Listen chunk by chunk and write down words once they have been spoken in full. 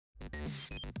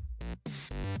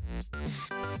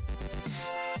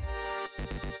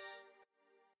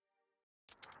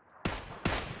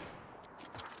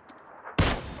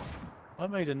I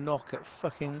made a knock at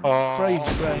fucking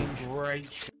crazy range.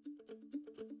 Great.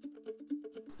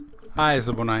 Hi, it's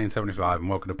Double1975 and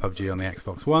welcome to PUBG on the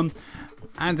Xbox One.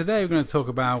 And today we're going to talk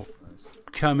about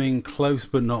coming close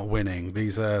but not winning.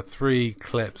 These are three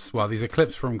clips. Well, these are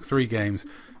clips from three games.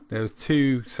 There was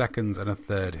 2 seconds and a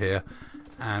third here.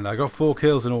 And I got 4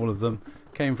 kills in all of them.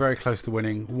 Came very close to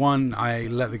winning. One, I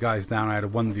let the guys down. I had a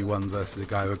 1v1 versus a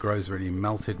guy with a Groza and he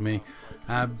melted me.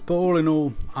 But all in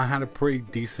all, I had a pretty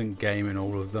decent game in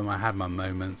all of them. I had my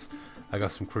moments. I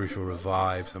got some crucial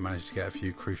revives. I managed to get a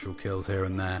few crucial kills here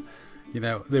and there. You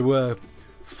know, they were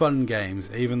fun games,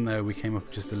 even though we came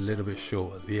up just a little bit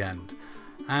short at the end.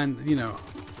 And, you know,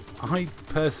 I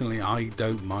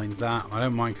don't mind that. I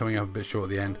don't mind coming up a bit short at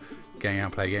the end, getting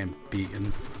out play, getting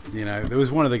beaten. You know, there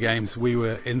was one of the games we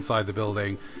were inside the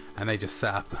building and they just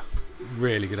set up a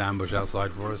really good ambush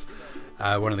outside for us.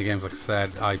 One of the games, like I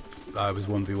said, I was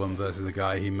 1v1 versus a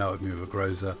guy. He melted me with a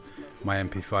Groza. My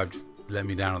MP5 just let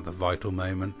me down at the vital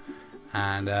moment.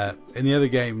 And in the other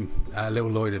game, little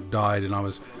Lloyd had died and I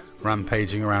was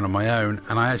rampaging around on my own,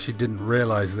 and I actually didn't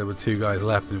realise there were 2 guys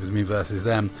left and it was me versus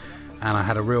them, and I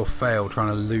had a real fail trying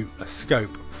to loot a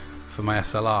scope for my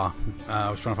SLR.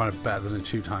 I was trying to find it better than a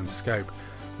 2x scope,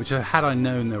 which had I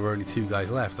known there were only 2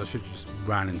 guys left, I should have just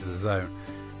ran into the zone.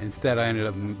 Instead I ended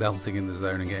up melting in the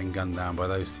zone and getting gunned down by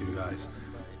those 2 guys.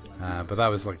 But that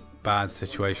was like bad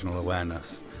situational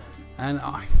awareness. And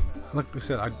like I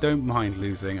said, I don't mind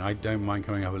losing, I don't mind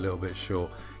coming up a little bit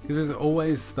short, because there's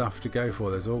always stuff to go for,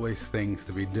 there's always things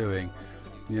to be doing.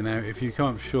 You know, if you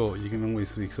come up short, you can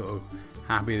always be sort of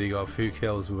happy that you got a few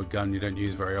kills with a gun you don't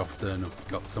use very often, or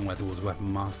got somewhere towards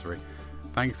weapon mastery.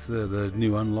 Thanks to the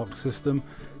new unlock system,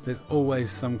 there's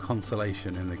always some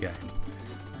consolation in the game.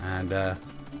 And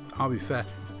I'll be fair,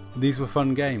 these were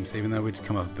fun games, even though we'd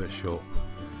come up a bit short.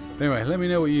 Anyway, let me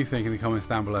know what you think in the comments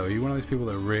down below. Are you one of those people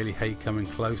that really hate coming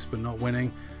close but not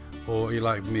winning? Or are you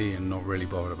like me and not really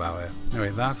bothered about it?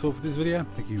 Anyway, that's all for this video.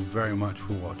 Thank you very much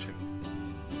for watching.